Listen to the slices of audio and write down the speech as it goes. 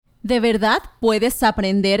¿De verdad puedes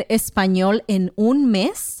aprender español en un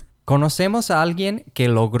mes? Conocemos a alguien que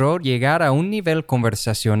logró llegar a un nivel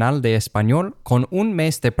conversacional de español con un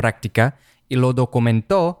mes de práctica y lo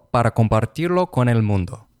documentó para compartirlo con el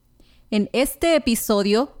mundo. En este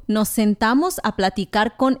episodio nos sentamos a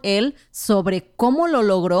platicar con él sobre cómo lo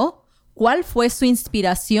logró, cuál fue su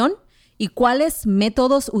inspiración y cuáles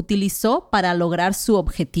métodos utilizó para lograr su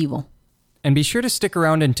objetivo. And be sure to stick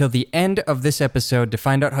around until the end of this episode to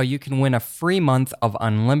find out how you can win a free month of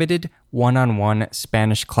unlimited one-on-one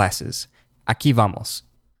Spanish classes. Aquí vamos.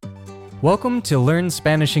 Welcome to Learn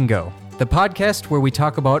Spanish and Go, the podcast where we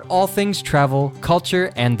talk about all things travel, culture,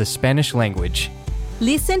 and the Spanish language.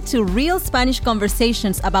 Listen to real Spanish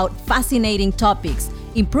conversations about fascinating topics,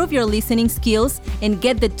 improve your listening skills, and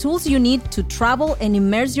get the tools you need to travel and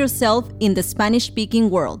immerse yourself in the Spanish-speaking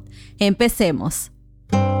world. Empecemos.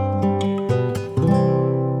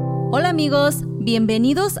 Hola amigos,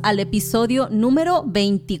 bienvenidos al episodio número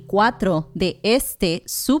 24 de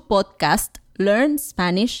su podcast, Learn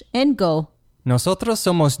Spanish and Go. Nosotros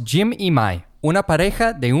somos Jim y Mai, una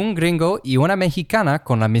pareja de un gringo y una mexicana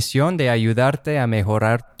con la misión de ayudarte a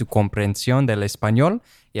mejorar tu comprensión del español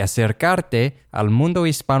y acercarte al mundo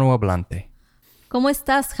hispanohablante. ¿Cómo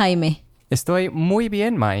estás, Jaime? Estoy muy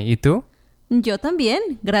bien, Mai. ¿Y tú? Yo también.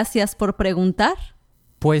 Gracias por preguntar.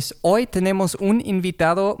 Pues hoy tenemos un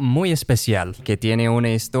invitado muy especial que tiene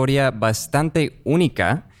una historia bastante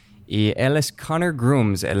única y él es Connor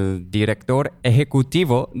Grooms, el director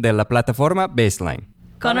ejecutivo de la plataforma Baseline.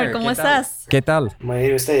 Connor, ¿cómo estás? ¿Qué tal? Muy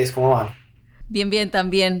bien, ¿ustedes cómo van? Bien,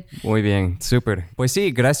 también. Muy bien, súper. Pues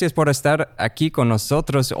sí, gracias por estar aquí con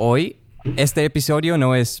nosotros hoy. Este episodio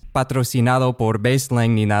no es patrocinado por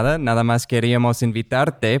Baseline ni nada más queríamos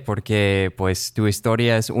invitarte porque pues tu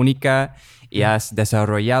historia es única y has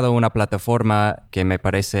desarrollado una plataforma que me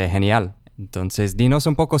parece genial. Entonces, dinos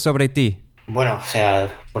un poco sobre ti. Bueno,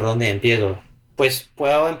 ¿por dónde empiezo? Pues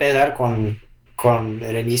puedo empezar con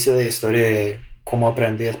el inicio de la historia de cómo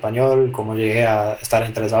aprendí español, cómo llegué a estar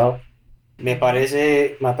interesado. Me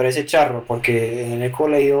parece charro porque en el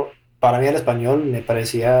colegio, para mí el español me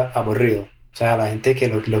parecía aburrido. O sea, la gente que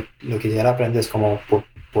lo quisiera aprender es como,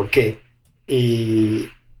 ¿por qué? Y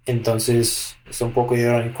entonces es un poco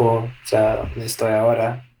irónico, o sea, donde estoy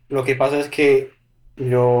ahora. Lo que pasa es que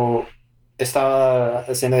yo estaba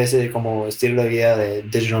haciendo ese como estilo de vida de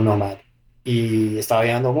digital nomad y estaba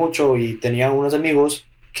viajando mucho y tenía unos amigos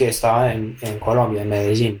que estaban en Colombia, en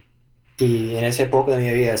Medellín. Y en esa época de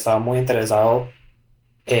mi vida estaba muy interesado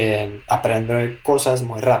en aprender cosas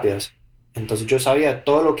muy rápidas. Entonces yo sabía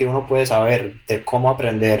todo lo que uno puede saber de cómo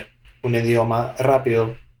aprender un idioma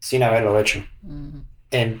rápido sin haberlo hecho.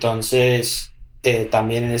 Entonces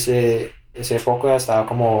también en esa época estaba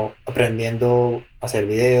como aprendiendo a hacer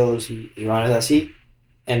videos y cosas así.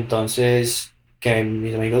 Entonces que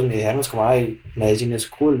mis amigos me dijeron como, ay, Medellín es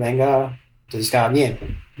cool, venga. Entonces estaba bien,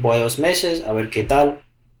 voy 2 meses a ver qué tal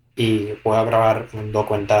y voy a grabar un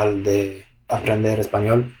documental de aprender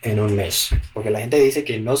español en un mes. Porque la gente dice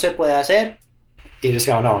que no se puede hacer y yo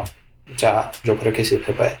digo, no, o sea, yo creo que sí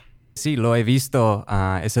se puede. Sí, lo he visto,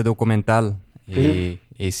 ese documental.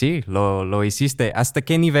 Y sí, lo hiciste. ¿Hasta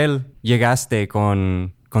qué nivel llegaste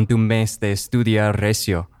con tu mes de estudiar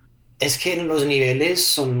recio? Es que los niveles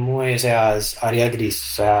son muy, o sea, es área gris.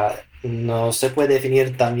 O sea, no se puede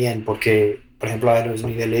definir tan bien porque, por ejemplo, hay los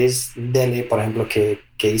niveles DELE, por ejemplo, que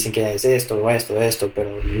dicen que es esto,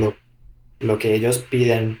 pero lo que ellos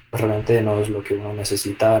piden realmente no es lo que uno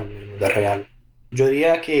necesita en el mundo real. Yo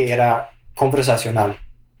diría que era conversacional.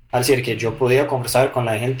 Al decir que yo podía conversar con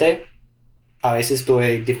la gente, a veces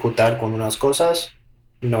tuve dificultad con unas cosas,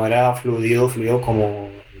 no era fluido como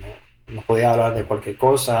no podía hablar de cualquier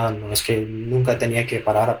cosa, no es que nunca tenía que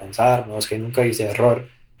parar a pensar, no es que nunca hice error,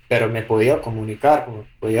 pero me podía comunicar,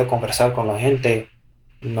 podía conversar con la gente,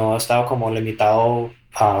 no estaba como limitado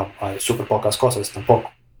a súper pocas cosas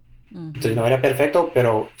tampoco. Entonces no era perfecto,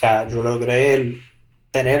 pero o sea, yo logré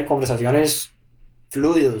tener conversaciones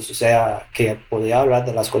fluidos, o sea, que podía hablar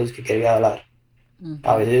de las cosas que quería hablar.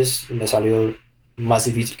 A veces me salió más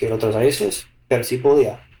difícil que otras veces, pero sí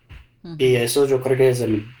podía. Y eso yo creo que es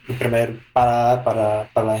el primer parada para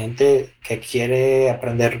la gente que quiere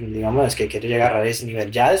aprender, digamos, que quiere llegar a ese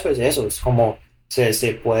nivel. Ya después de eso es como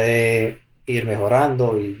se puede ir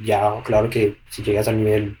mejorando y ya, claro que si llegas al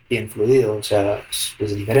nivel bien fluido, o sea,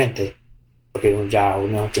 es diferente, porque ya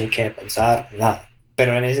uno no tiene que pensar nada.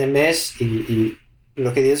 Pero en ese mes, y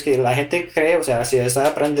lo que digo es que la gente cree, o sea, si vas a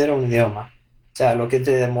aprender un idioma, o sea, lo que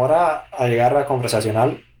te demora a llegar a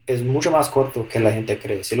conversacional es mucho más corto que la gente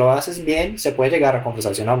cree. Si lo haces bien, se puede llegar a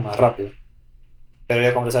conversacional más rápido. Pero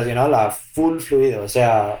de conversacional a full fluido, o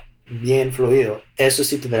sea, bien fluido. Eso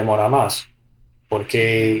sí te demora más,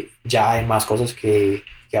 porque ya hay más cosas que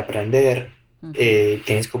aprender,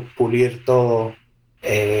 tienes que pulir todo,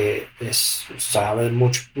 sabes,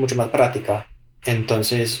 mucho más práctica.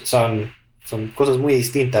 Entonces son cosas muy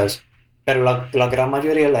distintas, pero la gran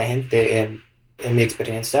mayoría de la gente, en mi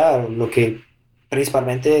experiencia, lo que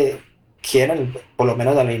principalmente quieren, por lo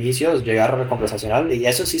menos al inicio, es llegar a la conversacional y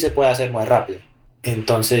eso sí se puede hacer muy rápido.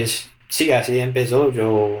 Entonces, sí, así empezó.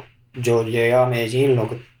 Yo llegué a Medellín,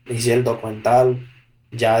 hice el documental,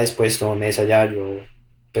 ya después de un mes allá, yo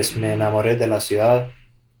pues me enamoré de la ciudad,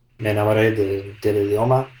 me enamoré del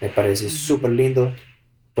idioma, me parece súper lindo,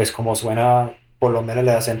 pues como suena, por lo menos el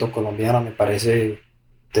acento colombiano me parece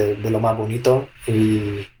de lo más bonito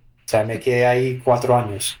y, o sea, me quedé ahí 4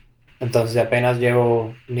 años. Entonces apenas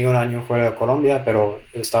llevo ni un año fuera de Colombia, pero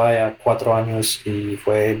estaba ya 4 años y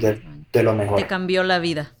fue de lo Te mejor, cambió la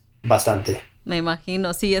vida. bastante. Me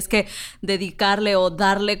imagino, sí, es que dedicarle o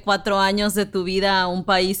darle 4 años de tu vida a un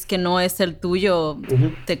país que no es el tuyo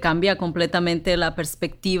Ujú, te cambia completamente la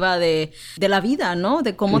perspectiva de la vida, ¿no?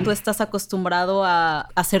 De cómo tú ujú, estás acostumbrado a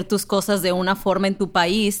hacer tus cosas de una forma en tu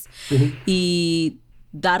país ujú. y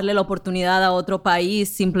darle la oportunidad a otro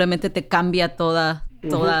país simplemente te cambia Ujú,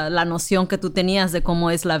 toda la noción que tú tenías de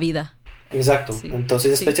cómo es la vida. exacto. Sí,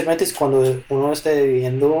 Entonces, sí. especialmente es cuando uno esté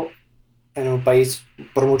viviendo en un país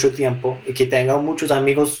por mucho tiempo y que tenga muchos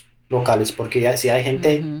amigos locales, porque ya si hay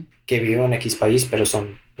gente Ujú, que vive en X país, pero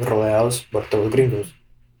son rodeados por todos gringos.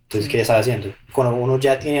 Entonces, ¿qué sí. estás haciendo? Cuando uno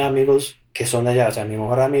ya tiene amigos que son de allá, o sea, mi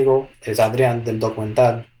mejor amigo es Adrián del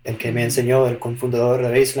documental, el que me Ujú, enseñó, el cofundador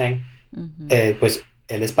de Baseline, ujú, pues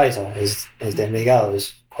él es paisa, es de ujú. Envigado,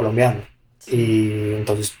 es colombiano. Sí. Y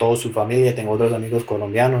entonces toda su familia, tengo otros amigos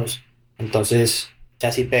colombianos, entonces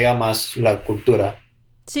ya sí pega más la cultura.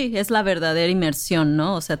 Sí, es la verdadera inmersión,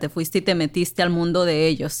 ¿no? O sea, te fuiste y te metiste al mundo de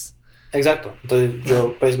ellos. Exacto, entonces Claro.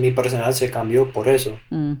 yo, pues mi personal se cambió por eso.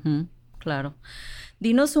 Ujú, claro.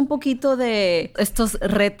 Dinos un poquito de estos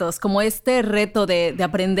retos, como este reto de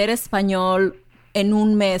aprender español en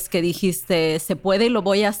un mes que dijiste, se puede y lo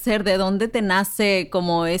voy a hacer. ¿De dónde te nace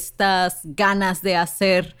como estas ganas de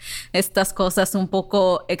hacer estas cosas un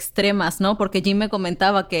poco extremas, no? Porque Jim me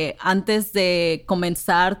comentaba que antes de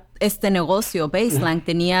comenzar este negocio, Baseline,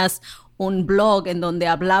 tenías un blog en donde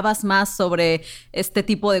hablabas más sobre este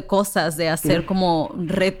tipo de cosas, de hacer como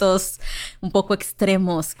retos un poco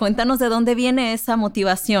extremos. Cuéntanos de dónde viene esa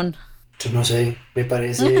motivación. Yo no sé, me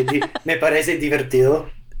parece divertido.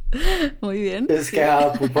 Muy bien, Es que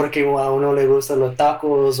sí. porque a uno le gustan los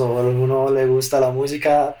tacos o a uno le gusta la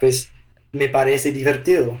música, pues me parece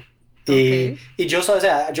divertido. Ok. Y yo, o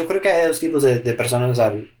sea, yo creo que hay dos tipos de personas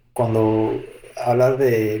cuando hablar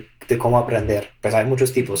de cómo aprender. Pues hay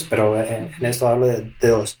muchos tipos, Ujú, pero en ujú, esto hablo de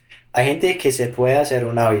dos. Hay gente que se puede hacer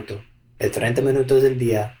un hábito de 30 ujú, minutos del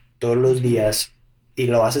día, todos los ujú, días, y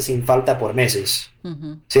lo hace sin falta por meses,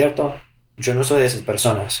 ujú, ¿cierto? Yo no soy de esas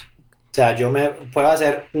personas. O sea, yo me puedo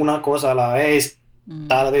hacer una cosa a la vez, ujú,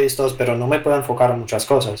 tal vez dos, pero no me puedo enfocar en muchas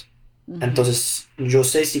cosas. ujú. Entonces, yo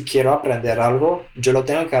sé si quiero aprender algo, yo lo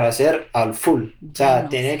tengo que hacer al full. O sea, Lleno,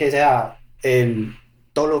 tiene que sí. ser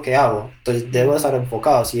todo lo que hago. Entonces, debo Ujú, estar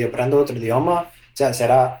enfocado. Si aprendo otro idioma, o sea,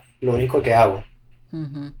 será lo único que hago.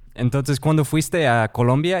 ujú. Entonces, cuando fuiste a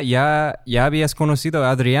Colombia, ¿ya habías conocido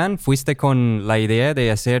a Adrián? ¿Fuiste con la idea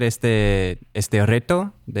de hacer este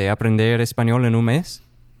reto de aprender español en un mes?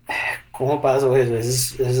 ¿Cómo pasó eso?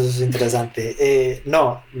 Eso es interesante.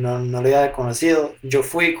 No lo había conocido. Yo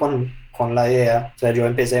fui con la idea. O sea, yo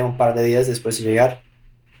empecé un par de días después de llegar.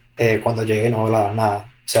 Cuando llegué no hablaba nada.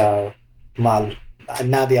 O sea, mal.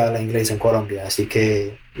 Nadie habla inglés en Colombia, así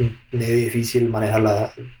que medio difícil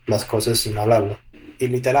manejar las cosas sin hablarlo. Y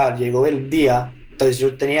literal, llegó el día. Entonces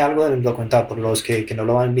yo tenía algo en el documental, por los que no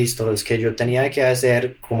lo han visto, es que yo tenía que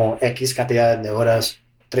hacer como X cantidad de horas,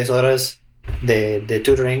 3 horas de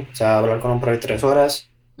tutoring, o sea, hablar con un profe 3 horas,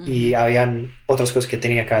 y Ujú, habían otras cosas que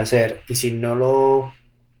tenía que hacer. Y si no lo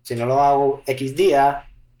hago X día,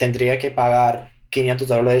 tendría que pagar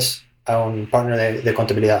 $500 a un partner de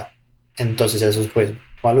contabilidad. Entonces eso es pues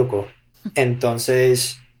maluco.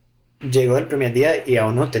 Entonces llegó el primer día y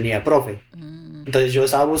aún no tenía profe. mm, Entonces yo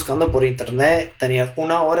estaba buscando por internet, tenía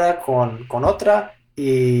una hora con otra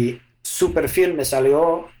y su perfil me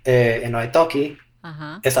salió en Italki.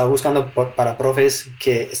 ajá. Estaba buscando para profes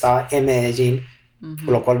que estaba en Medellín, por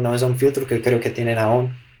Ujú, lo cual no es un filtro que creo que tienen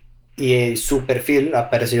aún. Y su perfil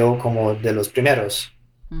apareció como de los primeros.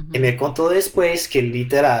 Y ujú. me contó después que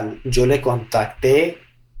literal yo le contacté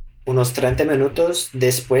unos 30 minutos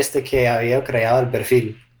después de que había creado el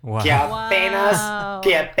perfil. Que Wow. apenas,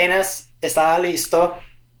 que Wow. apenas estaba listo,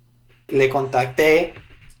 le contacté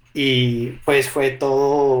Y pues fue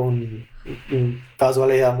todo un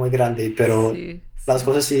casualidad muy grande, pero Sí, las sí.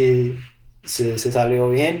 cosas sí se salió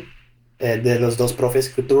bien. De los dos profes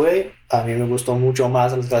que tuve, a mí me gustó mucho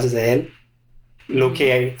más las clases de él. Lo Ujú.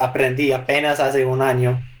 que aprendí apenas hace un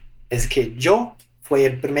año es que yo fui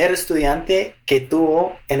el primer estudiante que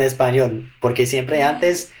tuvo en español, porque siempre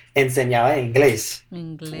antes enseñaba en inglés. Wow.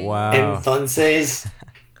 Inglés. Entonces,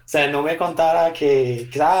 o sea, no me contara Sí,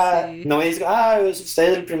 no me diga,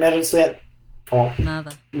 usted es el primer estudiante. Como,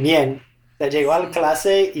 nada. bien, o sea, llegó a la Sí.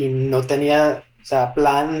 clase y no tenía, o sea,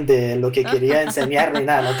 plan de lo que quería enseñar ni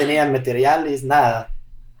nada, no tenía materiales, nada.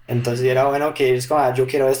 Entonces era bueno que es como, yo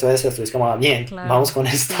quiero esto, es como, bien, vamos Claro, con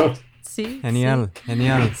esto. sí, sí, sí, Genial,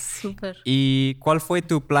 genial. súper. ¿Y cuál fue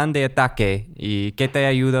tu plan de ataque y qué te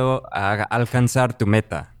ayudó a alcanzar tu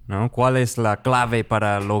meta? ¿No? ¿Cuál es la clave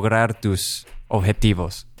para lograr tus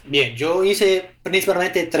objetivos? Bien, yo hice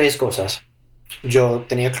principalmente tres cosas. Yo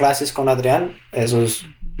tenía clases con Adrián, eso es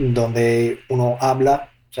Ujú. donde uno habla,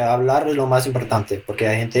 o sea, hablar es lo más importante, porque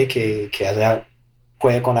hay gente que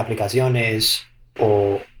juega con aplicaciones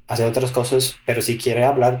o hace otras cosas, pero si quiere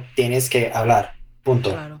hablar, tienes que hablar,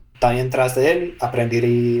 punto. Claro. También tras de él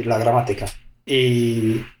aprendí la gramática.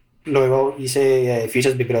 Y luego hice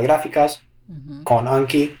fichas bibliográficas Ujú. con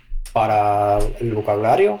Anki para el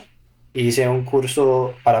vocabulario. Hice un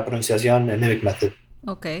curso para pronunciación en Mimic Method.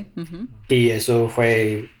 Ok. Ujú. Y eso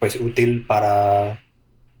fue pues útil para,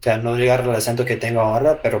 o sea, no llegar al acento que tengo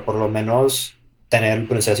ahora, pero por lo menos tener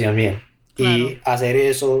pronunciación bien. Claro. Y hacer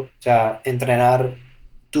eso, o sea, entrenar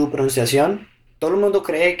tu pronunciación. Todo el mundo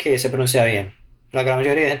cree que se pronuncia bien. La gran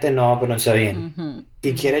mayoría de gente no pronuncia bien. Ujú, Y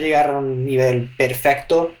ujú. quiere llegar a un nivel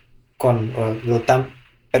perfecto, con lo tan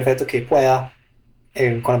perfecto que pueda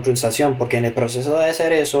con la pronunciación, porque en el proceso de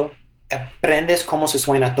hacer eso, aprendes cómo se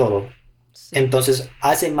suena todo. Sí, Entonces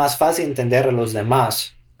hace más fácil entender a los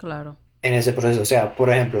demás claro. en ese proceso. O sea, por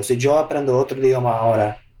ejemplo, si yo aprendo otro idioma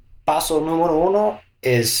ahora, paso número uno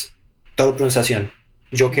es todo pronunciación.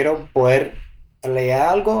 Yo quiero Ujú. poder leer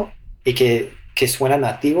algo y que suena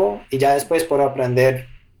nativo y ya después puedo aprender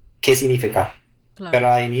qué significa. Pero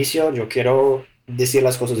Claro. al inicio yo quiero decir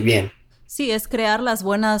las cosas bien. Sí, es crear las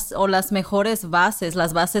buenas o las mejores bases,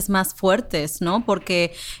 las bases más fuertes, ¿no?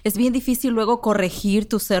 Porque es bien difícil luego corregir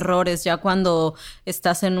tus errores ya cuando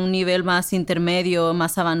estás en un nivel más intermedio,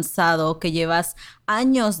 más avanzado, que llevas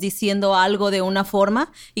años diciendo algo de una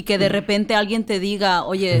forma y que de Ujú, repente alguien te diga,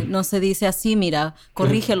 oye, ujú, no se dice así, mira, ujú,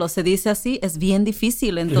 corrígelo, se dice así, es bien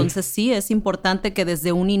difícil. ujú. Entonces sí, es importante que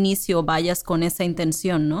desde un inicio vayas con esa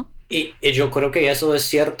intención, ¿no? Y yo creo que eso es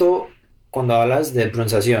cierto cuando hablas de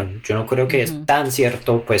pronunciación. Yo no creo que es Ujú, tan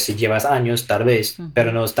cierto, pues si llevas años, tal vez,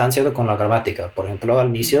 pero ujú, no es tan cierto con la gramática. Por ejemplo, al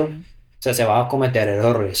inicio, o ujú. sea, se van a cometer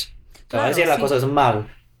errores. Se va a Claro, decir las sí, cosas mal,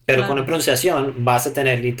 pero con la claro, pronunciación vas a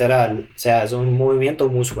tener literal, o sea, es un movimiento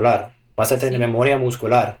muscular. Vas a tener sí, memoria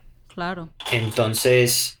muscular. claro.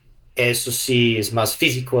 Entonces, eso sí es más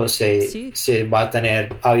físico, Sí, se va a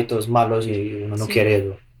tener hábitos malos y uno no sí. quiere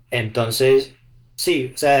eso. Entonces,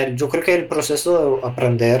 sí, o sea, yo creo que el proceso de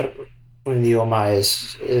aprender un idioma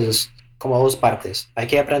es como dos partes. Hay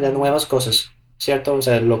que aprender Ujú, nuevas cosas, ¿cierto? O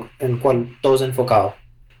sea, en cual todo es enfocado.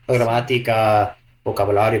 La sí. gramática,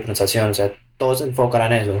 vocabulario, pronunciación, o sea, todos se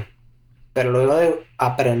enfocan en eso. Pero luego de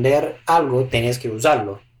aprender algo, tienes que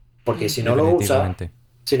usarlo, porque Ujú, Definitivamente.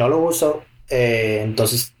 si no lo uso,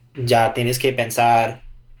 entonces ya tienes que pensar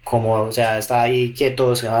como, o sea, está ahí quieto,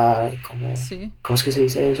 o sea, como, sí, ¿cómo es que se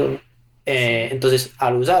dice eso? sí. Entonces,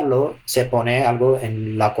 al usarlo, se pone algo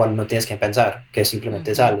en la cual no tienes que pensar, que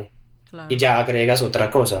simplemente Ujú, sale. Y claro, ya agregas otra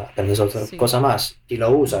cosa, aprendes otra sí. cosa más y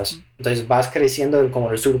lo usas. Ujú, Entonces vas creciendo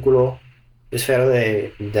como el círculo esfero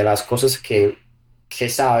de las cosas que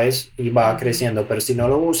sabes y va ujú, creciendo, pero si no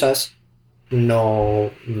lo usas,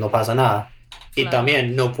 no pasa nada. Y claro.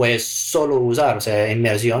 también no puedes solo usar, o sea,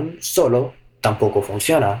 inmersión solo tampoco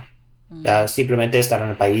funciona. Ya Mm, simplemente estar en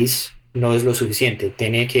el país no es lo suficiente.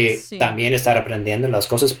 Tiene que sí. también estar aprendiendo las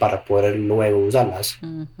cosas para poder luego usarlas.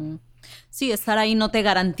 Ujú. Sí, estar ahí no te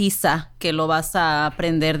garantiza que lo vas a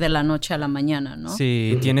aprender de la noche a la mañana, ¿no?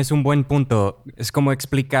 Sí, Ujú, tienes un buen punto. Es como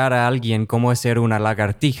explicar a alguien cómo hacer una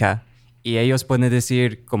lagartija y ellos pueden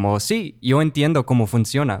decir como, sí, yo entiendo cómo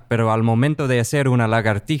funciona, pero al momento de hacer una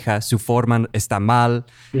lagartija su forma está mal,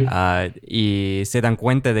 ujú, y se dan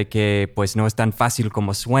cuenta de que pues no es tan fácil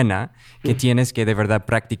como suena, que ujú, tienes que de verdad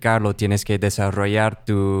practicarlo, tienes que desarrollar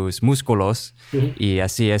tus músculos ujú, y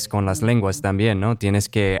así es con las lenguas Ujú, también, ¿no? Tienes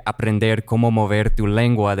que aprender cómo mover tu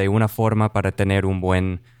lengua de una forma para tener un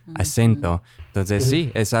buen ujú. acento. Entonces ujú.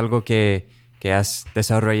 sí, es algo que has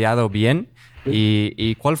desarrollado bien.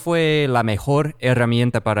 ¿Y cuál fue la mejor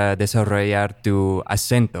herramienta para desarrollar tu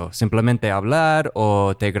acento? ¿Simplemente hablar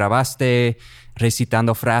o te grabaste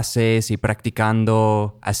recitando frases y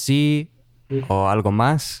practicando así o algo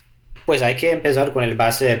más? Pues hay que empezar con el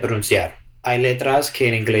base de pronunciar. Hay letras que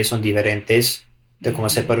en inglés son diferentes de cómo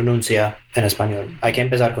se pronuncia en español. Hay que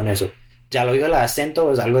empezar con eso. Ya lo digo, el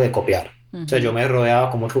acento es algo de copiar. O sea, yo me rodeaba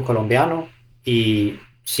con mucho colombiano y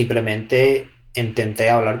simplemente intenté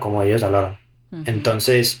hablar como ellos hablaron.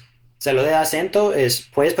 Entonces, se lo de acento es,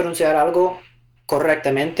 puedes pronunciar algo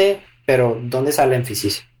correctamente, pero ¿dónde sale el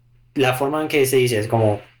énfasis? La forma en que se dice es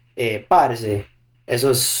como, parce.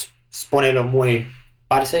 Eso es ponerlo muy,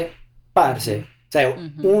 parce, parce. O sea,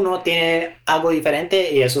 uno tiene algo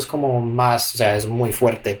diferente y eso es como más, o sea, es muy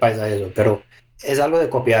fuerte para eso, pero es algo de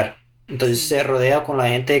copiar. Entonces se rodea con la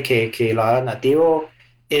gente que lo haga nativo.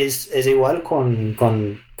 Es igual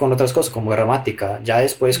con otras cosas como gramática. Ya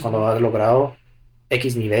después, cuando has logrado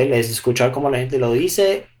X nivel, es escuchar cómo la gente lo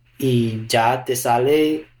dice y ya te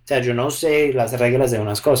sale. O sea, yo no sé las reglas de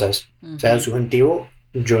unas cosas. O sea, el subjuntivo,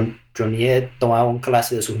 yo ni he tomado un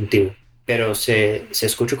clase de subjuntivo, pero se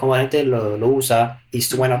escucha cómo la gente lo usa y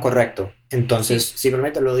suena correcto. Entonces,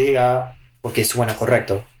 simplemente lo diga porque suena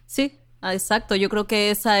correcto. Sí, exacto. Yo creo que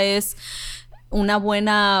esa es una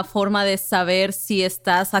buena forma de saber si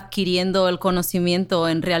estás adquiriendo el conocimiento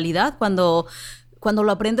en realidad cuando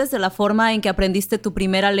lo aprendes de la forma en que aprendiste tu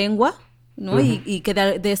primera lengua, ¿no? Y que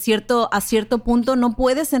a cierto punto no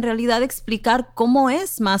puedes en realidad explicar cómo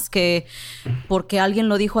es más que porque alguien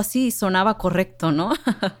lo dijo así y sonaba correcto, ¿no?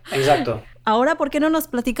 Exacto. Ahora, ¿por qué no nos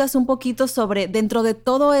platicas un poquito sobre, dentro de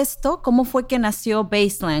todo esto, cómo fue que nació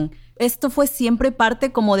Baselang? ¿Esto fue siempre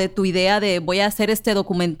parte como de tu idea de voy a hacer este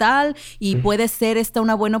documental y puede ser esta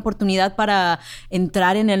una buena oportunidad para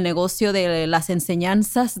entrar en el negocio de las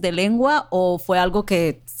enseñanzas de lengua o fue algo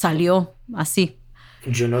que salió así?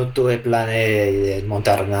 Yo no tuve plan de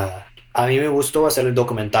montar nada. A mí me gustó hacer el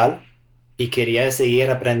documental y quería seguir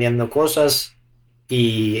aprendiendo cosas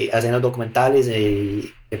y haciendo documentales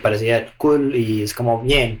y me parecía cool y es como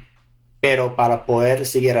bien. Pero para poder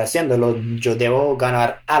seguir haciéndolo, yo debo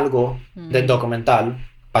ganar algo del documental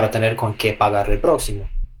para tener con qué pagar el próximo.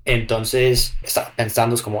 Entonces, estaba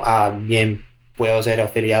pensando, es como, bien, puedo ser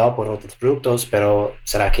afiliado por otros productos, pero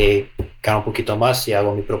 ¿será que gano un poquito más si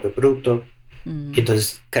hago mi propio producto?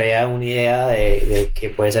 Entonces, crea una idea de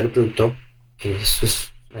que puede ser el producto. Y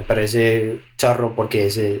eso me parece charro porque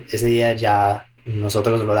ese día ya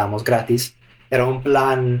nosotros lo damos gratis. Era un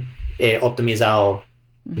plan optimizado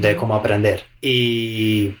de cómo aprender.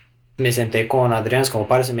 Y me senté con Adrián, como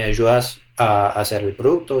parce, me ayudas a hacer el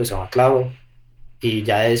producto, y se llama Clavo. Y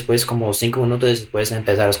ya después, como 5 minutos después de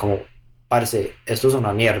empezar, es como, parce, esto es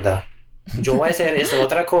una mierda. Yo voy a hacer esta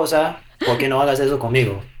otra cosa, ¿por qué no hagas eso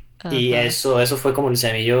conmigo? Y eso fue como el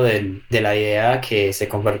semillo de la idea que se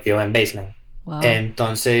convirtió en Baselang. Wow.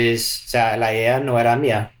 Entonces, o sea, la idea no era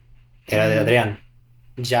mía, era de Adrián.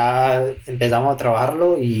 Ya empezamos a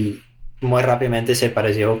trabajarlo y muy rápidamente se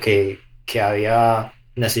pareció que había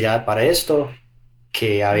necesidad para esto,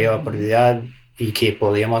 que había oportunidad y que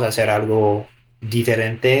podíamos hacer algo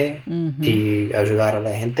diferente y ayudar a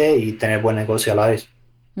la gente y tener buen negocio a la vez.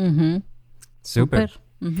 Súper.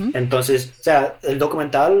 Entonces, o sea, el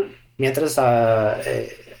documental, mientras estaba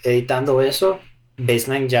editando eso,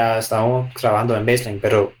 Baselang ya estábamos grabando en Baselang,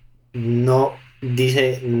 pero no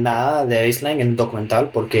dice nada de Baselang en el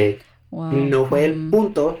documental porque no fue el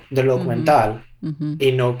punto del documental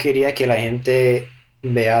y no quería que la gente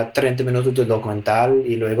vea 30 minutos del documental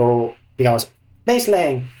y luego, digamos,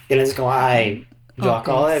 Baselang, y les como, ay, yo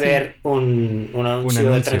acabo de ver un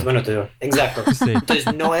anuncio de 30 minutos. Exacto. Sí.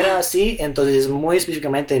 Entonces no era así, entonces muy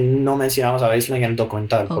específicamente no mencionamos a Baselang en el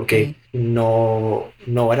documental porque no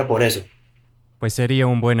era por eso. Pues sería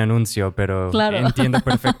un buen anuncio, pero entiendo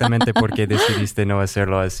perfectamente por qué decidiste no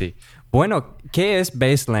hacerlo así. Bueno, ¿qué es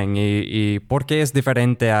Baselang y por qué es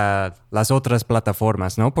diferente a las otras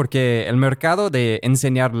plataformas, no? Porque el mercado de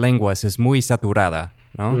enseñar lenguas es muy saturada,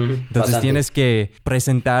 ¿no? Entonces bastante. Tienes que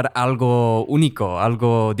presentar algo único,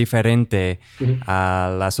 algo diferente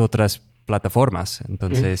a las otras plataformas.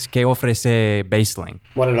 Entonces, ¿qué ofrece Baselang?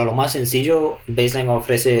 Bueno, lo más sencillo, Baselang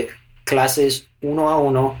ofrece clases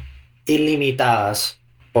 1-a-1 ilimitadas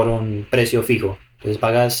por un precio fijo. Entonces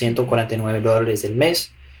pagas $149 el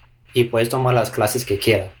mes y puedes tomar las clases que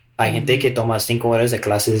quieras. Hay gente que toma 5 horas de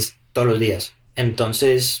clases todos los días.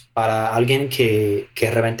 Entonces, para alguien que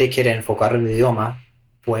realmente quiere enfocar el idioma,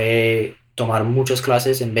 puede tomar muchas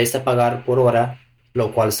clases en vez de pagar por hora,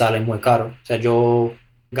 lo cual sale muy caro. O sea, yo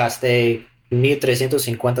gasté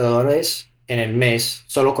 $1,350 en el mes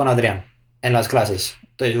solo con Adrián en las clases.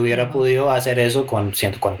 Entonces hubiera Wow. podido hacer eso con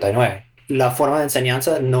 149. La forma de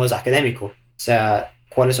enseñanza no es académico. O sea,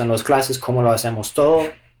 cuáles son las clases, cómo lo hacemos todo,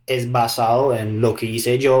 es basado en lo que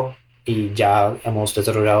hice yo y ya hemos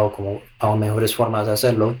desarrollado como aún mejores formas de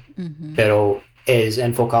hacerlo, Ujú. pero es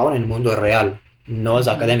enfocado en el mundo real, no es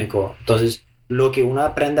Ujú. académico. Entonces, lo que uno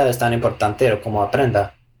aprenda es tan importante como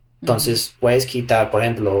aprenda. Entonces, puedes quitar, por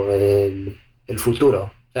ejemplo, el futuro.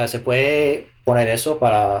 O sea, se puede poner eso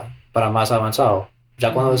para más avanzado,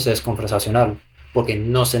 ya cuando Ujú. es conversacional, porque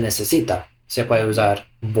no se necesita. Se puede usar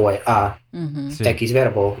voy a Ujú. Sí. X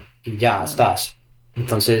verbo y ya Claro. estás.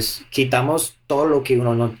 Entonces, quitamos todo lo que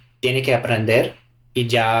uno no tiene que aprender y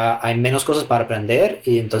ya hay menos cosas para aprender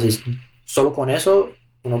y entonces solo con eso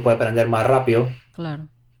uno puede aprender más rápido. Claro.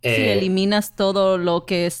 Sí, Eh, eliminas todo lo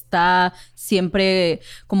que está siempre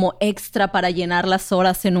como extra para llenar las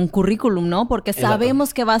horas en un currículum, ¿no? Porque Exacto.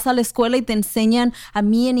 sabemos que vas a la escuela y te enseñan a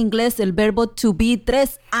mí en inglés el verbo to be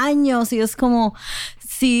 3 años y es como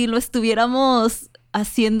si lo estuviéramos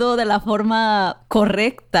haciendo de la forma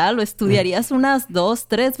correcta, lo estudiarías unas 2,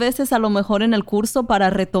 3 veces a lo mejor en el curso para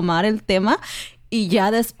retomar el tema. Y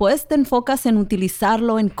ya después te enfocas en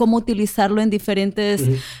utilizarlo, en cómo utilizarlo en diferentes,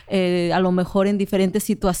 Ujú. a lo mejor en diferentes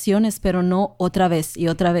situaciones, pero no otra vez y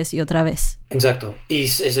otra vez y otra vez. Exacto. Y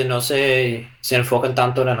no se enfocan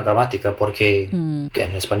tanto en la gramática porque Mm, que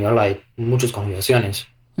en español hay muchas conjugaciones,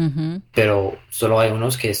 ujú, pero solo hay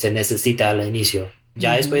unos que se necesita al inicio. Ya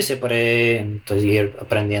Ujú. después se puede entonces, ir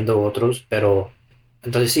aprendiendo otros, pero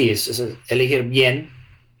entonces sí, es elegir bien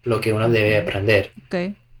lo que uno debe aprender.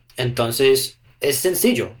 ok. Entonces es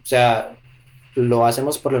sencillo, o sea, lo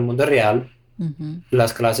hacemos por el mundo real, Ujú,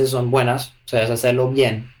 las clases son buenas, o sea, es hacerlo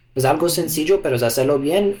bien. Es algo sencillo, pero es hacerlo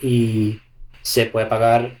bien y se puede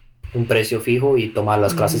pagar un precio fijo y tomar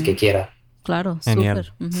las clases que ujú. quiera. Claro, Genial.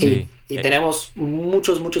 súper. Ujú. Sí. Y tenemos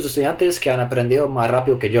muchos estudiantes que han aprendido más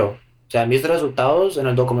rápido que yo. O sea, mis resultados en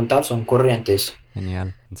el documental son corrientes.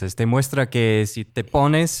 Genial. Entonces te muestra que si te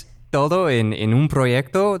pones todo en un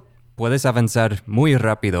proyecto, puedes avanzar muy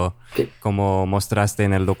rápido, Sí. como mostraste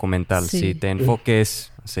en el documental. Sí. Si te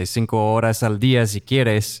enfoques, no sé, 5 horas al día si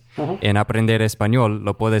quieres Ujú. en aprender español,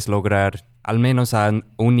 lo puedes lograr al menos a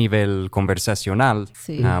un nivel conversacional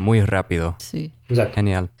Sí. muy rápido. Sí. Exacto.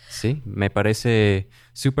 Genial. Sí, me parece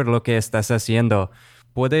súper lo que estás haciendo.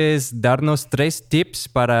 ¿Puedes darnos 3 tips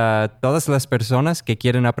para todas las personas que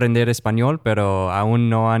quieren aprender español, pero aún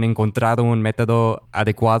no han encontrado un método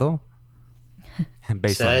adecuado?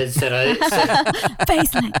 Baseline.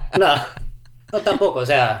 Baseline. No, no tampoco. O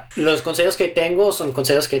sea, los consejos que tengo son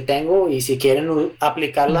consejos que tengo y si quieren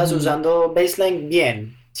aplicarlas Ujú. usando Baseline,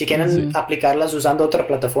 bien. Si quieren Ujú. aplicarlas usando otra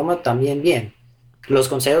plataforma, también bien. Los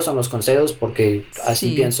consejos son los consejos porque así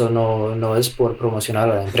Sí. pienso, no es por promocionar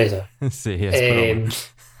a la empresa. Sí, es broma.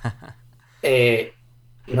 Eh,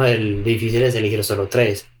 no, el difícil es elegir solo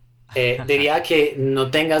 3. Diría que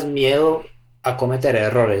no tengas miedo a cometer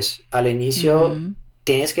errores. Al inicio Ujú.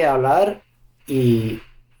 tienes que hablar y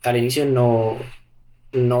al inicio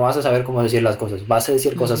no vas a saber cómo decir las cosas. Vas a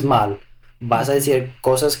decir cosas Ujú. mal. Vas a decir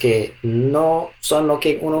cosas que no son lo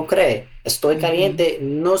que uno cree. Estoy Ujú. caliente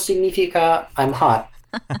no significa I'm hot.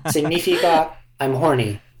 Significa I'm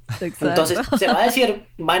horny. Exacto. Entonces se va a decir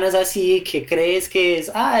vainas así que crees que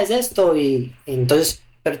es esto y entonces,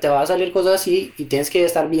 pero te va a salir cosas así y tienes que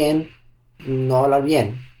estar bien, no hablar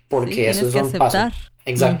bien, Sí, porque eso tienes es que un paso. aceptar.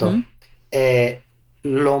 Exacto. Ujú.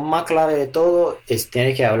 Lo más clave de todo es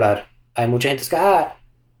tener que hablar. Hay mucha gente que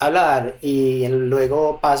hablar y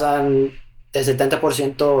luego pasan el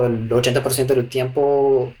 70%, el 80% del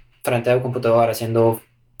tiempo frente al computador haciendo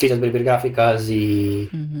fichas bibliográficas y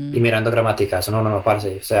Ujú. mirando gramáticas. No,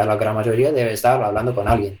 parce. O sea, la gran mayoría debe estar hablando con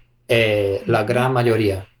alguien. La gran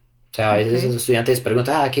mayoría. O sea, a veces Ok. los estudiantes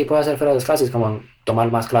preguntan, ¿qué puedo hacer fuera de las clases? Como tomar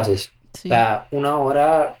más clases. Sí. O sea, 1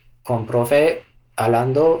 hora con profe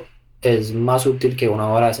hablando es más útil que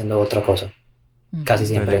 1 hora haciendo otra cosa. Ujú. Casi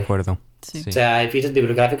Estoy de siempre. acuerdo. Sí. O sea, hay fichas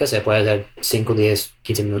bibliográficas, se puede hacer 5, 10,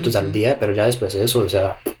 15 minutos al Ujú. día, pero ya después de eso, o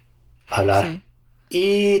sea, hablar. Sí.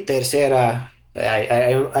 Y tercera,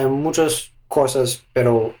 hay muchas cosas,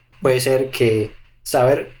 pero puede ser que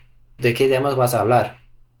saber de qué temas vas a hablar.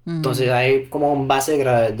 Entonces Ujú. hay como un base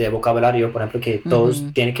de vocabulario, por ejemplo, que todos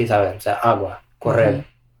Ujú. tienen que saber. O sea, agua, correr,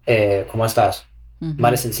 ¿cómo estás? Ujú.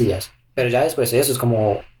 Varias sencillas. Pero ya después de eso es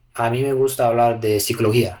como, a mí me gusta hablar de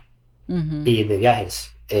psicología Ujú. y de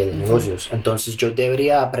viajes, de negocios. Entonces yo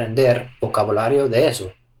debería aprender vocabulario de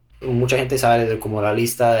eso. Mucha gente sabe de como la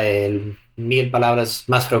lista de 1000 palabras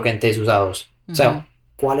más frecuentes usados. O Ujú. sea,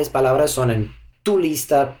 ¿cuáles palabras son en tu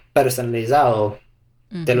lista personalizado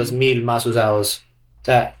de los Ujú. 1000 más usados? O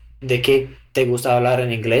sea, ¿de qué te gusta hablar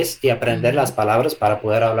en inglés y aprender las palabras para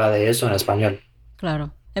poder hablar de eso en español.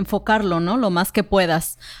 Claro. Enfocarlo, ¿no? Lo más que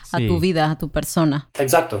puedas a Sí. tu vida, a tu persona.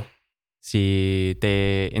 Exacto. Si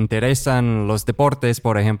te interesan los deportes,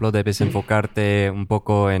 por ejemplo, debes enfocarte un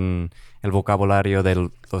poco en el vocabulario de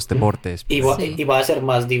los deportes. Sí. Y va a ser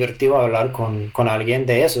más divertido hablar con alguien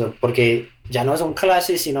de eso, porque ya no es un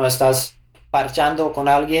clase, sino estás parchando con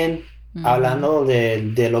alguien, hablando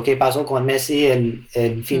de lo que pasó con Messi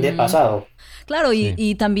el fin de pasado. Claro, Sí.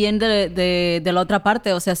 y también de la otra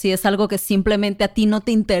parte, o sea, si es algo que simplemente a ti no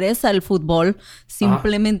te interesa el fútbol,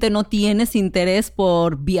 simplemente no tienes interés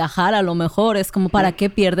por viajar a lo mejor, es como para qué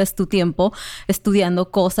pierdes tu tiempo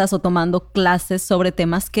estudiando cosas o tomando clases sobre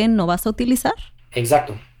temas que no vas a utilizar.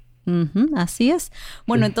 Exacto. Así es.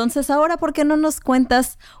 Bueno, entonces ahora, ¿por qué no nos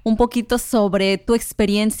cuentas un poquito sobre tu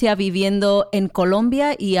experiencia viviendo en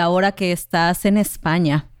Colombia y ahora que estás en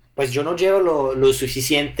España? Pues yo no llevo lo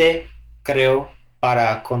suficiente, creo,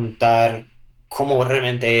 para contar cómo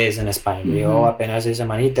realmente es en España. Llevo apenas 6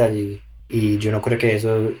 semanitas y yo no creo que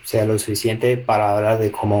eso sea lo suficiente para hablar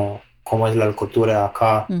de cómo es la cultura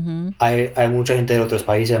acá. Hay mucha gente de otros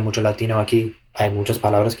países, hay mucho latino aquí, hay muchas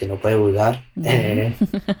palabras que no puedo usar.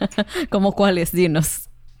 ¿Cómo cuáles? Dinos.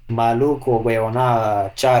 Maluco,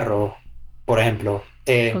 huevonada, charro, por ejemplo.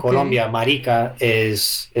 En Colombia, marica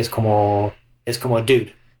es como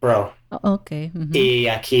dude, bro. Ok. Y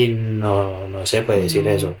aquí no se puede decir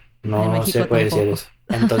eso. En No México se puede decir tampoco. eso.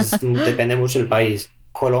 Entonces depende mucho del país.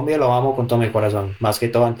 Colombia lo amo con todo mi corazón, más que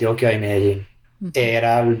todo Antioquia y Medellín.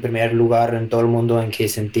 Era el primer lugar en todo el mundo en que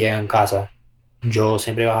sentía en casa. Yo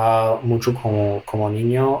siempre bajaba mucho como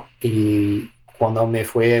niño y cuando me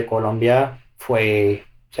fui de Colombia o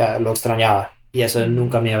sea, lo extrañaba. Y eso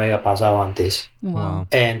nunca me había pasado antes. Wow.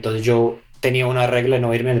 Entonces yo tenía una regla de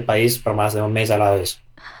no irme del país por más de un mes a la vez.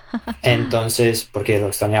 Entonces, porque lo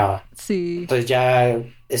extrañaba. Sí. Entonces ya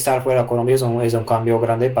estar fuera de Colombia es un cambio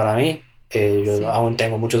grande para mí. Yo aún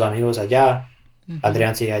tengo muchos amigos allá.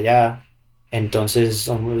 Adrián sigue allá. Entonces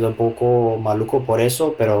son un poco maluco por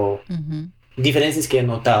eso, pero diferencias que he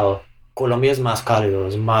notado. Colombia es más cálido,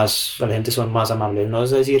 la gente son más amables. No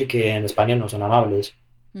es decir que en España no son amables,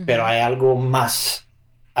 pero hay algo más.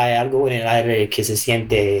 Hay algo en el aire que se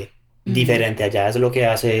siente diferente allá. Es lo que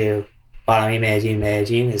hace para mí Medellín.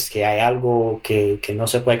 Medellín es que hay algo que no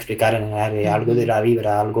se puede explicar en el aire, algo de la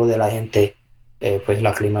vibra, algo de la gente. Pues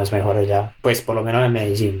la clima es mejor allá. Pues por lo menos en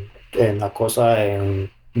Medellín. En la cosa,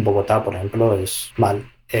 en Bogotá, por ejemplo, es mal.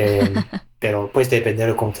 Pero pues depende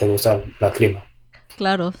de cómo te gusta la clima.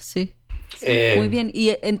 Claro, sí. Muy bien.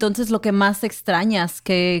 Y entonces lo que más extrañas,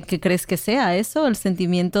 ¿qué crees que sea eso? ¿El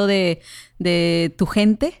sentimiento de tu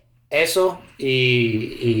gente? Eso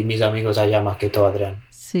y mis amigos allá más que todo, Adrián.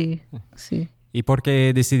 Sí, sí. ¿Y por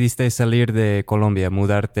qué decidiste salir de Colombia,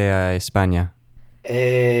 mudarte a España?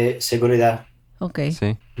 Seguridad. Ok.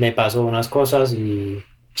 Sí. Me pasó unas cosas y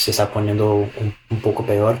se está poniendo un poco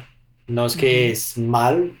peor. No es que es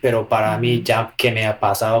mal, pero para mí ya que me ha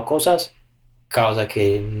pasado cosas, causa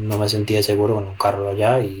que no me sentía seguro en un carro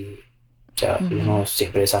allá y o sea, no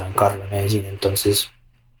siempre sale en carro en Medellín, entonces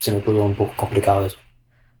se me puso un poco complicado eso.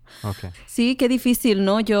 Okay. Sí, qué difícil,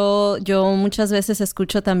 ¿no? Yo muchas veces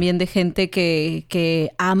escucho también de gente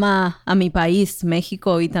que ama a mi país,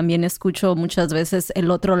 México, y también escucho muchas veces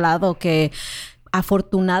el otro lado que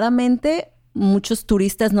afortunadamente muchos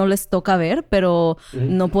turistas no les toca ver, pero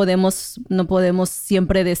no podemos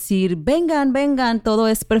siempre decir, vengan, todo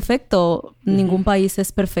es perfecto. Ningún país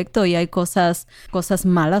es perfecto y hay cosas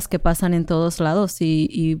malas que pasan en todos lados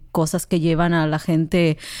y cosas que llevan a la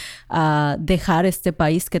gente a dejar este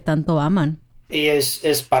país que tanto aman. Y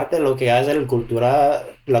es parte de lo que hace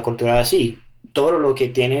la cultura así. Todo lo que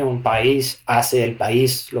tiene un país hace el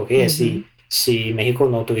país lo que es. Si México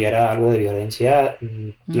no tuviera algo de violencia,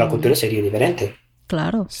 la cultura sería diferente.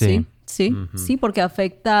 Claro, sí, porque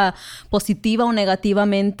afecta positiva o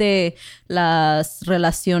negativamente las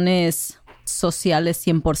relaciones sociales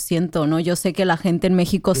 100%, ¿no? Yo sé que la gente en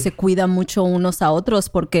México se cuida mucho unos a otros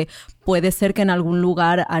porque puede ser que en algún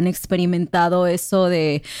lugar han experimentado eso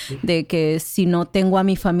de que si no tengo a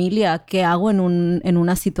mi familia, ¿qué hago en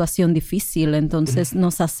una situación difícil? Entonces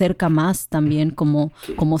nos acerca más también como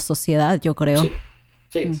sociedad, yo creo.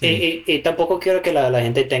 Sí. Y tampoco quiero que la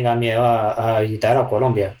gente tenga miedo a visitar a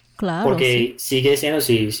Colombia. Claro, porque sigue siendo,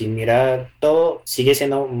 si mira todo, sigue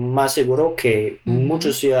siendo más seguro que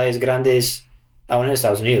muchas ciudades grandes aún en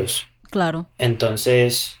Estados Unidos. Claro.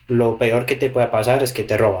 Entonces, lo peor que te puede pasar es que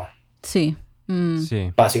te roban. Sí.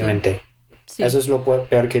 Básicamente. Sí. Eso es lo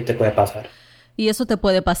peor que te puede pasar. Y eso te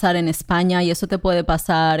puede pasar en España y eso te puede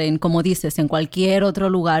pasar en, como dices, en cualquier otro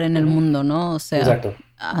lugar en el mundo, ¿no? O sea, Exacto.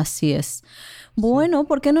 así es. Bueno,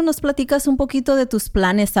 ¿por qué no nos platicas un poquito de tus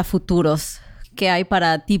planes a futuros? ¿Qué hay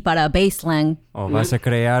para ti, para Baselang? ¿O vas a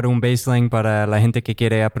crear un Baselang para la gente que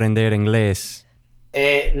quiere aprender inglés?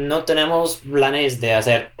 No tenemos planes de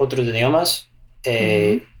hacer otros idiomas.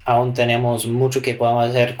 Aún tenemos mucho que podamos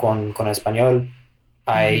hacer con español.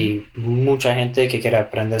 Hay mucha gente que quiere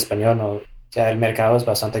aprender español, ¿no? O sea, el mercado es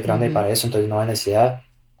bastante grande para eso, entonces no hay necesidad.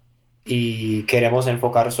 Y queremos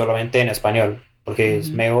enfocar solamente en español, porque es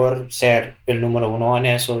mejor ser el número uno en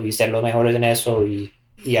eso y ser los mejores en eso y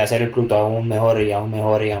hacer el producto aún mejor y aún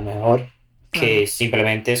mejor y aún mejor, que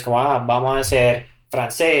simplemente es como, vamos a hacer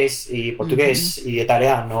francés y portugués y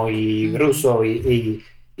italiano y ruso y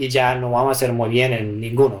ya no vamos a hacer muy bien en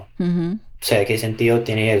ninguno. O sea, ¿qué sentido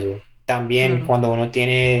tiene eso? También cuando uno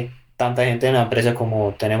tiene tanta gente en la empresa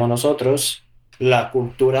como tenemos nosotros, la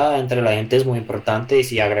cultura entre la gente es muy importante y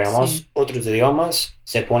si agregamos otros idiomas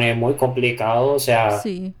se pone muy complicado. O sea,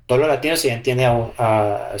 todos los latinos se entienden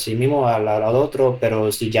a sí mismo al otro,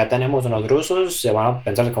 pero si ya tenemos unos rusos se van a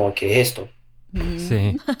pensar como, ¿qué es esto?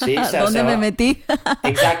 Sí. Sí, o sea, ¿Dónde me metí?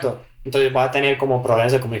 Exacto. Entonces va a tener como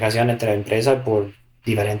problemas de comunicación entre la empresa por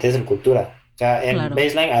diferentes culturas. O sea, en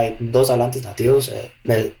Baselang hay 2 hablantes nativos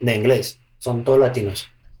de inglés. Son todos latinos.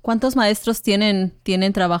 ¿Cuántos maestros tienen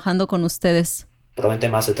trabajando con ustedes? Probablemente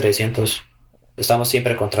más de 300. Estamos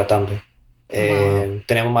siempre contratando.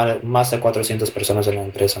 Tenemos más de 400 personas en la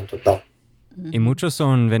empresa en total. Y muchos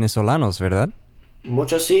son venezolanos, ¿verdad?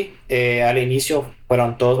 Muchos sí. Al inicio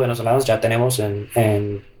fueron todos venezolanos. Ya tenemos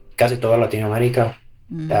en casi toda Latinoamérica.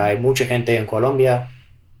 Hay mucha gente en Colombia.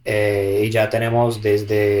 Y ya tenemos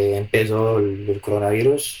desde empezó el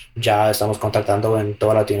coronavirus, ya estamos contratando en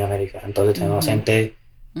toda Latinoamérica. Entonces tenemos gente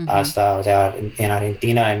hasta, o sea, en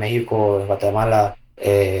Argentina, en México, en Guatemala,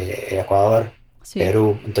 Ecuador,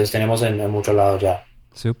 Perú. Entonces tenemos en muchos lados ya.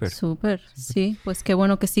 Súper. Sí, pues qué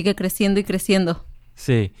bueno que sigue creciendo y creciendo.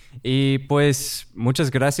 Sí, y pues muchas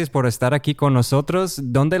gracias por estar aquí con nosotros.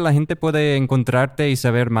 ¿Dónde la gente puede encontrarte y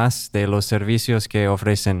saber más de los servicios que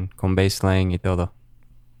ofrecen con Baselang y todo?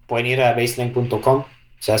 Pueden ir a baselang.com, o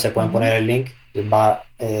sea, se pueden poner el link, va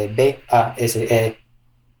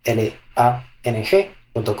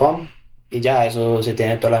baselang.com y ya, eso se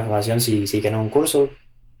tiene toda la información si quieren un curso.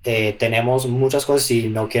 Tenemos muchas cosas, si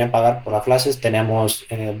no quieren pagar por las clases, tenemos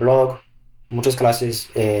en el blog muchas clases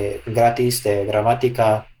gratis de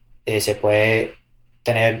gramática. Se puede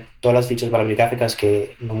tener todas las fichas bibliográficas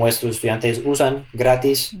que nuestros estudiantes usan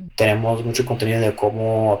gratis. Tenemos mucho contenido de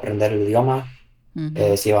cómo aprender el idioma.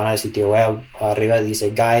 Si van al sitio web, arriba dice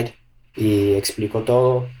guide y explico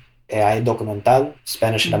todo. Hay documental,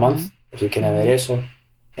 Spanish in a Month, si quieren ver eso.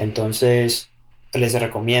 Entonces, les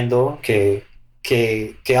recomiendo que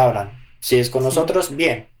hablan. Si es con nosotros,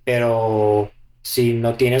 bien, pero si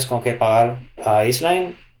no tienes con qué pagar a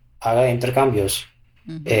Baselang, haga intercambios.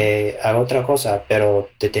 Haga otra cosa, pero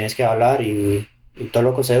te tienes que hablar y todos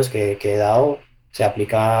los consejos que he dado se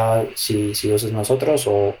aplica si usas nosotros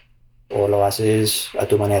o lo haces a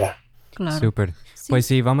tu manera. Claro. Súper. Pues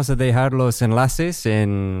sí, vamos a dejar los enlaces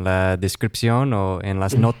en la descripción o en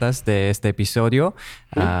las notas de este episodio.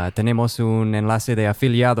 Tenemos un enlace de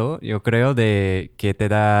afiliado, yo creo, que te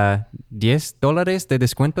da $10 de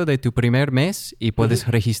descuento de tu primer mes y puedes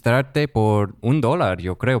registrarte por $1,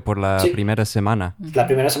 yo creo, por la primera semana. La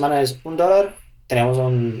primera semana es $1. Tenemos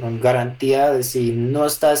una garantía de si no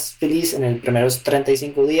estás feliz en los primeros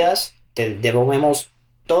 35 días, te devolvemos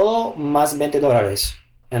todo más $20.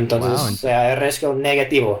 Entonces, o sea, el riesgo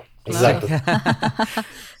negativo. Exacto.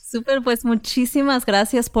 Súper, pues muchísimas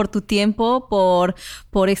gracias por tu tiempo, por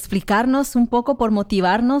explicarnos un poco, por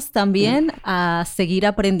motivarnos también a seguir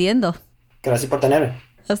aprendiendo. Gracias por tenerme.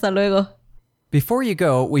 Hasta luego. Before you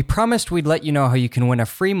go, we promised we'd let you know how you can win a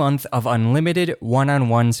free month of unlimited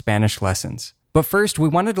one-on-one Spanish lessons. But first, we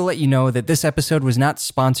wanted to let you know that this episode was not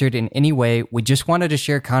sponsored in any way. We just wanted to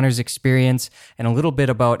share Connor's experience and a little bit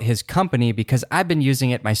about his company because I've been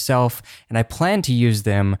using it myself and I plan to use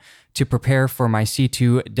them to prepare for my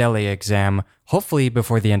C2 DELE exam, hopefully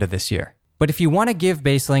before the end of this year. But if you want to give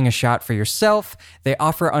Baselang a shot for yourself, they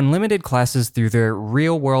offer unlimited classes through their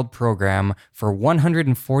real-world program for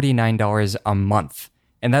 $149 a month.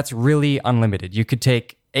 And that's really unlimited. You could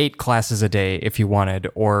take 8 classes a day if you wanted,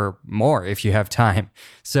 or more if you have time.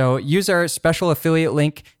 So use our special affiliate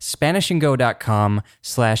link,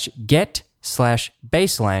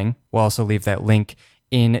 SpanishandGo.com/get/Baselang. We'll also leave that link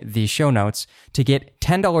in the show notes to get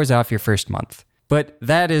 $10 off your first month. But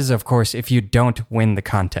that is, of course, if you don't win the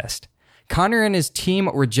contest. Connor and his team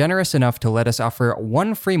were generous enough to let us offer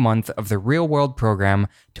 1 free month of the Real World program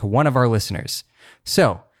to one of our listeners.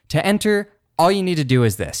 So, to enter, all you need to do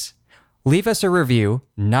is this. Leave us a review,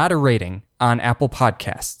 not a rating, on Apple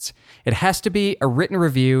Podcasts. It has to be a written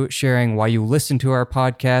review sharing why you listen to our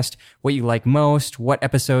podcast, what you like most, what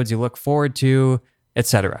episodes you look forward to,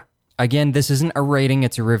 etc. Again, this isn't a rating,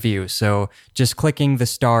 it's a review, so just clicking the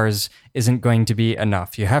stars isn't going to be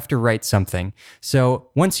enough. You have to write something. So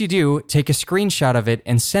once you do, take a screenshot of it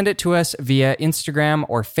and send it to us via Instagram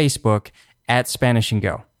or Facebook at Spanish and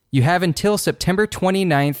Go. You have until September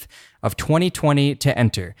 29th of 2020 to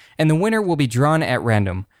enter, and the winner will be drawn at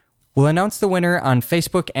random. We'll announce the winner on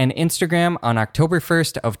Facebook and Instagram on October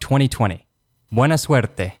 1st of 2020. Buena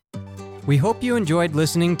suerte! We hope you enjoyed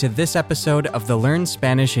listening to this episode of the Learn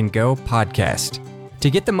Spanish and Go podcast.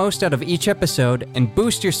 To get the most out of each episode and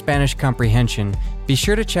boost your Spanish comprehension, be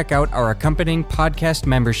sure to check out our accompanying podcast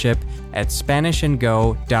membership at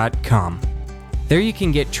SpanishAndGo.com. There you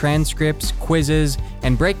can get transcripts, quizzes,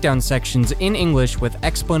 and breakdown sections in English with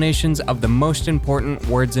explanations of the most important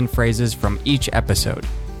words and phrases from each episode.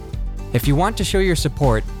 If you want to show your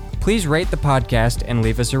support, please rate the podcast and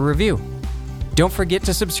leave us a review. Don't forget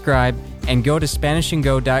to subscribe and go to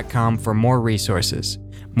SpanishAndGo.com for more resources.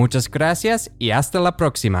 Muchas gracias y hasta la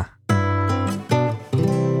próxima.